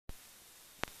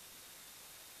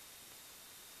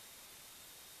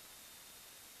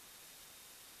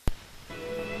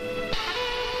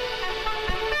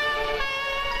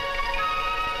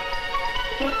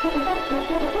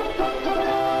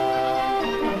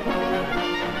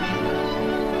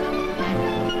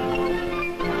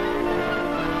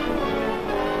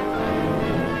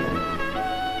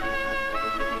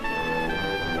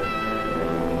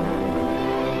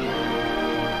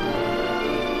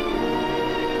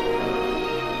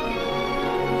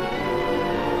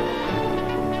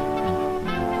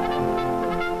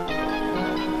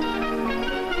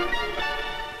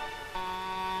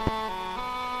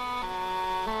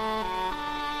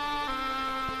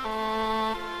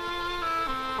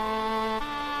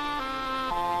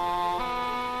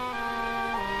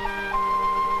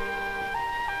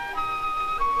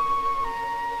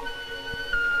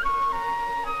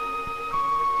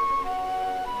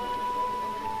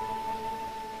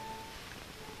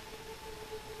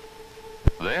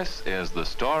This is the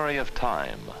story of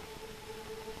time.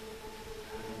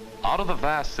 Out of the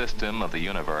vast system of the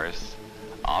universe,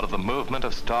 out of the movement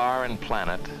of star and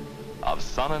planet, of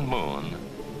sun and moon,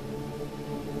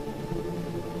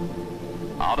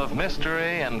 out of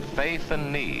mystery and faith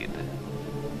and need,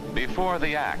 before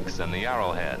the axe and the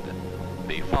arrowhead,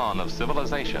 the fawn of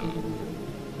civilization,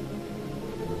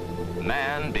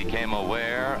 man became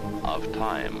aware of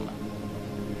time,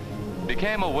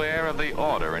 became aware of the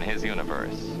order in his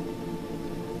universe,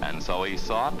 and so he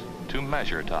sought to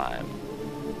measure time.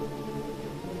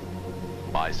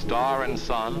 By star and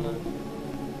sun,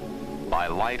 by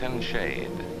light and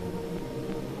shade.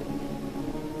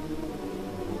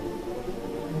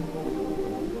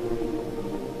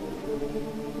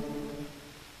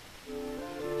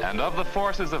 And of the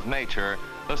forces of nature,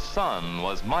 the sun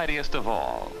was mightiest of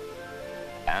all.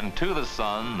 And to the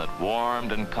sun that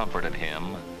warmed and comforted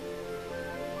him,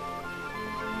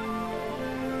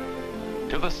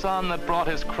 to the sun that brought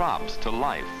his crops to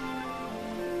life,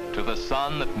 to the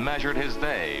sun that measured his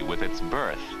day with its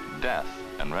birth, death,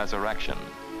 and resurrection,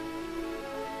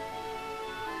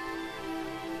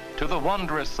 to the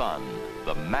wondrous sun,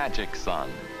 the magic sun,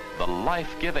 the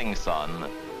life-giving sun,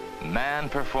 man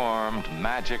performed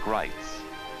magic rites.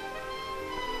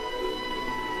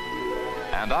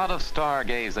 And out of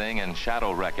stargazing and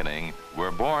shadow reckoning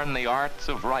were born the arts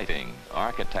of writing,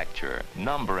 architecture,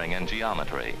 numbering, and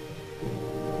geometry.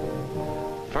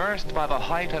 First by the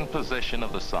height and position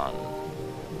of the sun,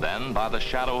 then by the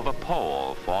shadow of a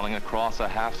pole falling across a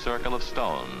half circle of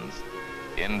stones,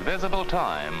 invisible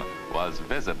time was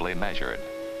visibly measured.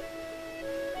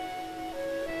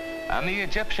 And the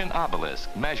Egyptian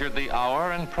obelisk measured the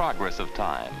hour and progress of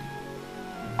time.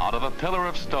 Out of a pillar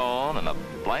of stone and a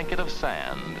blanket of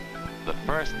sand, the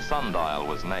first sundial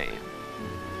was made.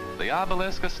 The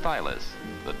obelisk a stylus,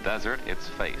 the desert its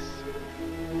face.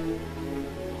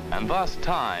 And thus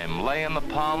time lay in the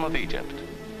palm of Egypt,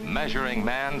 measuring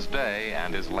man's day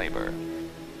and his labor.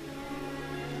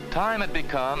 Time had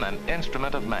become an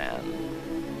instrument of man.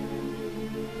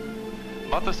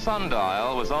 But the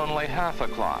sundial was only half a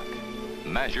clock,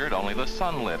 measured only the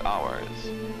sunlit hours.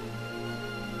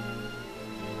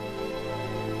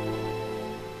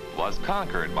 Was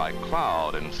conquered by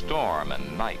cloud and storm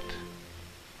and night.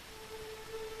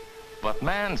 But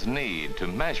man's need to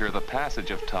measure the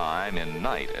passage of time in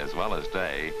night as well as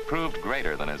day proved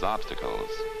greater than his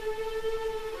obstacles.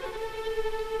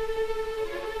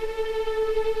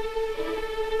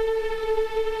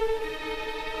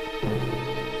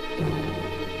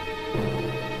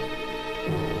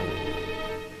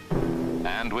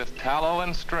 And with tallow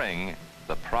and string,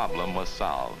 the problem was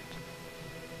solved.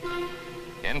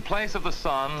 In place of the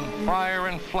sun, fire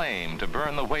and flame to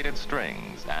burn the weighted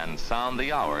strings and sound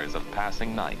the hours of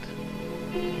passing night.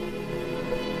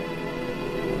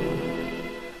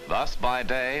 Thus by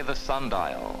day the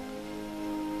sundial,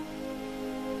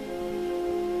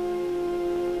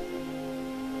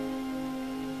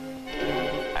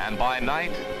 and by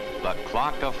night the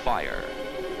clock of fire.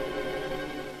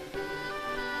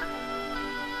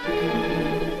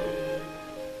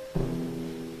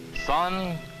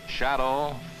 Sun,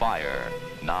 shadow, fire,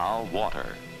 now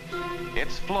water.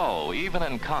 Its flow, even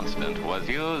and constant, was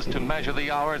used to measure the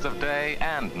hours of day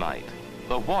and night.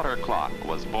 The water clock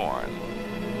was born.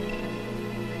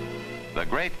 The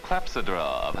great clepsydra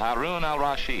of Harun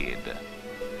al-Rashid,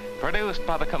 produced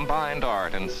by the combined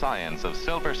art and science of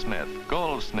silversmith,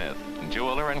 goldsmith,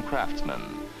 jeweler, and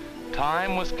craftsman.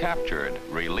 Time was captured,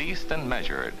 released, and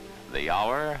measured. The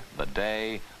hour, the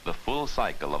day, the full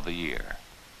cycle of the year.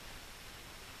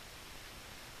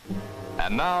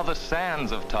 And now the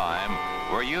sands of time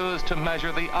were used to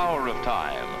measure the hour of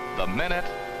time, the minute,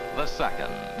 the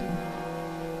second.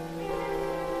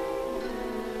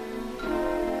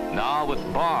 Now with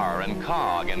bar and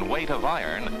cog and weight of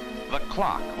iron, the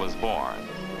clock was born.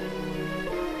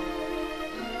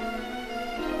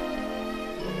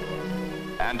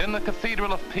 And in the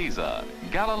Cathedral of Pisa,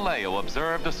 Galileo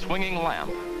observed a swinging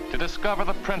lamp to discover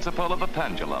the principle of the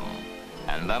pendulum,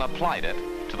 and then applied it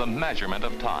to the measurement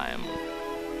of time.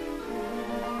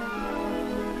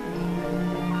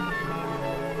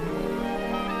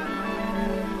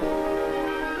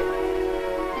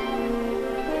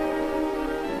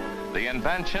 The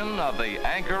invention of the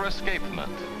anchor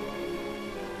escapement.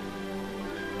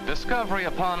 Discovery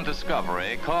upon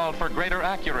discovery called for greater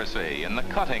accuracy in the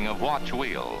cutting of watch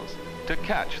wheels to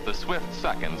catch the swift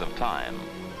seconds of time.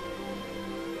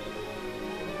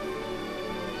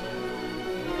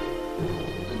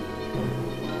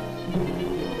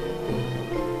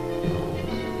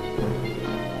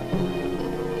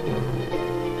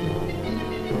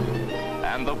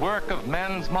 and the work of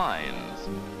men's minds,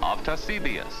 of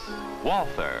Ctesibius,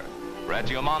 Walther,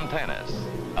 Regiomontanus,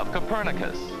 of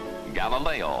Copernicus,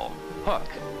 Galileo, Hooke,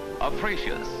 of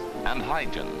Frisius, and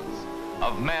Huygens,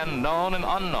 of men known and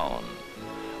unknown,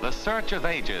 the search of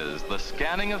ages, the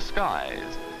scanning of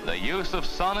skies, the use of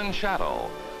sun and shadow,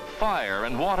 fire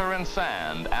and water and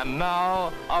sand, and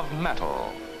now of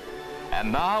metal.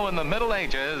 And now in the Middle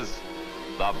Ages,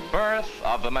 the birth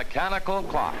of the mechanical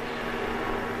clock.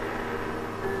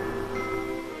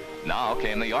 Now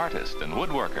came the artist and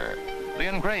woodworker, the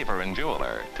engraver and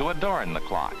jeweler to adorn the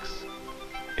clocks.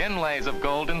 Inlays of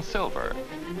gold and silver,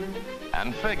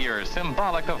 and figures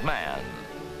symbolic of man,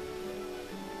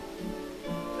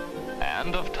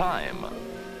 and of time,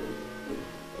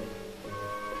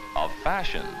 of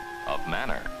fashion, of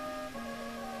manner,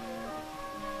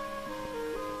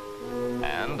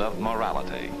 and of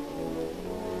morality.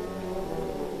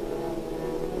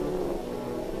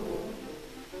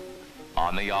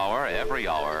 On the hour, every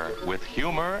hour, with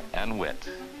humor and wit.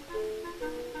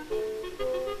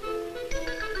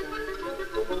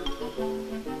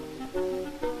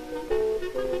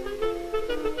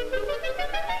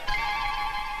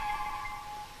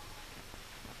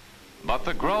 But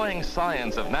the growing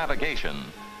science of navigation,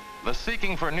 the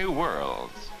seeking for new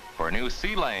worlds, for new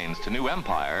sea lanes to new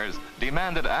empires,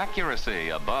 demanded accuracy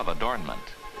above adornment,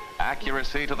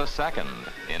 accuracy to the second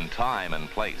in time and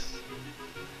place.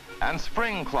 And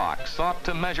spring clocks sought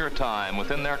to measure time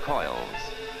within their coils,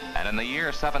 and in the year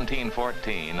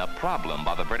 1714, a problem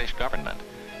by the British government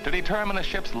to determine a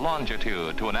ship's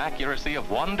longitude to an accuracy of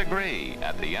 1 degree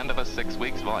at the end of a 6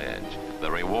 weeks voyage.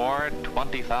 The reward,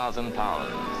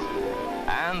 £20,000.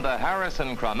 And the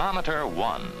Harrison chronometer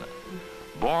won.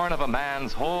 Born of a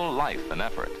man's whole life and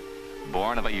effort,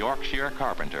 born of a Yorkshire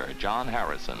carpenter, John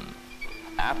Harrison.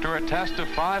 After a test of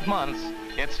 5 months,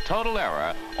 its total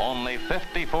error only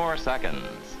 54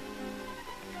 seconds.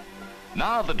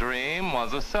 Now the dream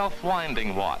was a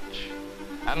self-winding watch,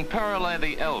 and Perle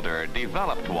the Elder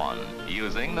developed one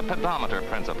using the pedometer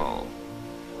principle.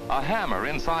 A hammer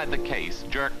inside the case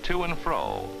jerked to and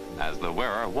fro as the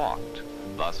wearer walked,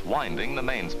 thus winding the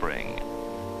mainspring.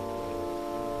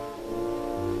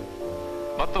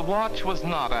 But the watch was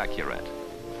not accurate,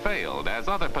 failed as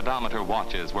other pedometer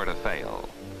watches were to fail,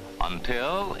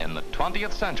 until in the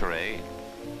 20th century,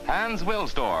 Hans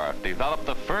Wilsdorf developed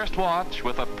the first watch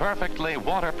with a perfectly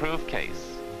waterproof case.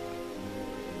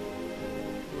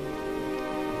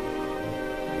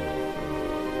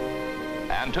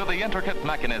 And to the intricate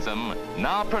mechanism,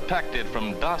 now protected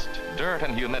from dust, dirt,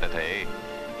 and humidity,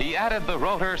 he added the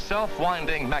rotor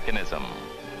self-winding mechanism,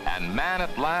 and man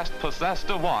at last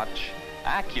possessed a watch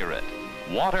accurate,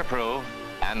 waterproof,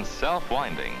 and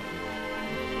self-winding.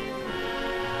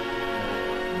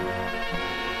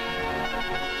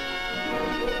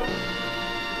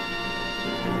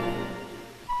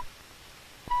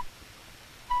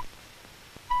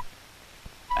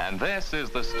 And this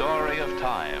is the story of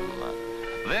time.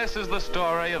 This is the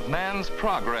story of man's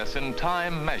progress in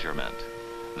time measurement.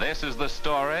 This is the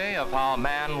story of how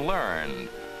man learned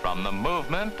from the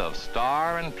movement of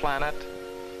star and planet,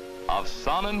 of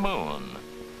sun and moon,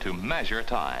 to measure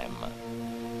time,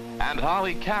 and how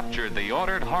he captured the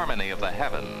ordered harmony of the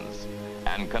heavens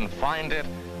and confined it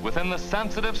within the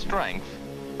sensitive strength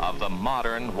of the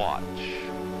modern watch.